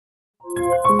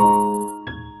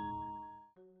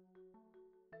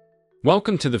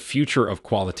Welcome to the future of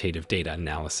qualitative data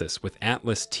analysis with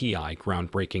ATLAS.ti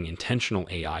groundbreaking intentional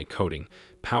AI coding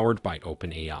powered by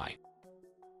OpenAI.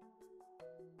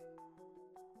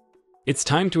 It's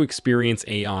time to experience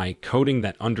AI coding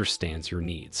that understands your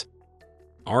needs.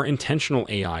 Our intentional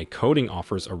AI coding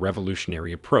offers a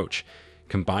revolutionary approach,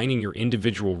 combining your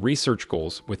individual research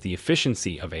goals with the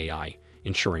efficiency of AI,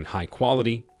 ensuring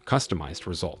high-quality, customized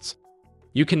results.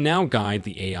 You can now guide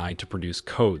the AI to produce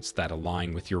codes that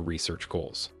align with your research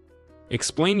goals.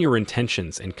 Explain your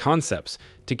intentions and concepts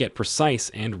to get precise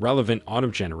and relevant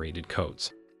auto-generated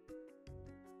codes.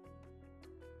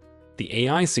 The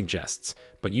AI suggests,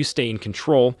 but you stay in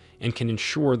control and can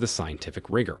ensure the scientific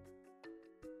rigor.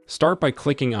 Start by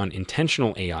clicking on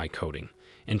Intentional AI Coding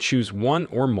and choose one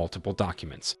or multiple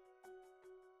documents.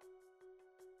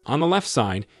 On the left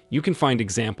side, you can find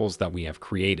examples that we have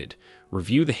created,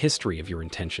 review the history of your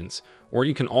intentions, or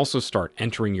you can also start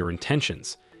entering your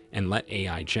intentions and let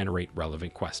AI generate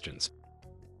relevant questions.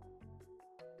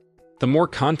 The more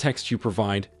context you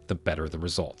provide, the better the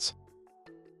results.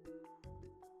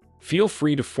 Feel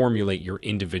free to formulate your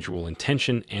individual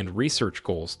intention and research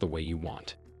goals the way you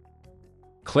want.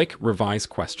 Click Revise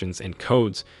Questions and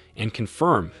Codes and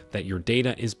confirm that your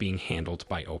data is being handled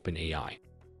by OpenAI.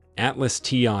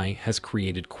 ATLAS.ti has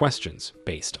created questions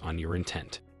based on your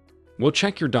intent. We'll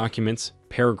check your documents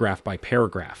paragraph by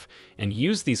paragraph and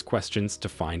use these questions to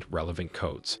find relevant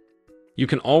codes. You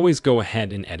can always go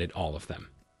ahead and edit all of them.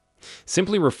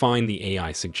 Simply refine the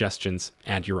AI suggestions,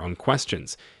 add your own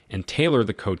questions, and tailor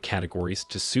the code categories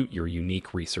to suit your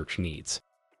unique research needs.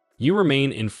 You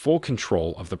remain in full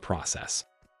control of the process.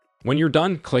 When you're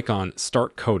done, click on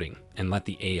Start Coding and let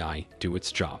the AI do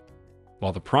its job.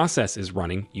 While the process is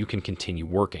running, you can continue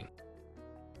working.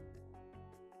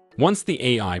 Once the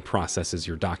AI processes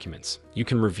your documents, you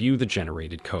can review the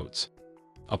generated codes.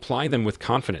 Apply them with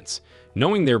confidence,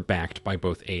 knowing they're backed by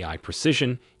both AI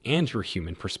precision and your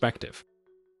human perspective.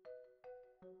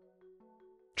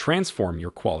 Transform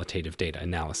your qualitative data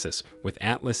analysis with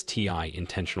ATLAS.ti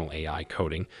intentional AI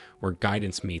coding, where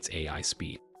guidance meets AI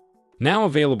speed. Now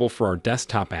available for our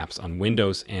desktop apps on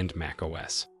Windows and Mac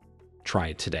OS. Try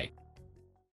it today.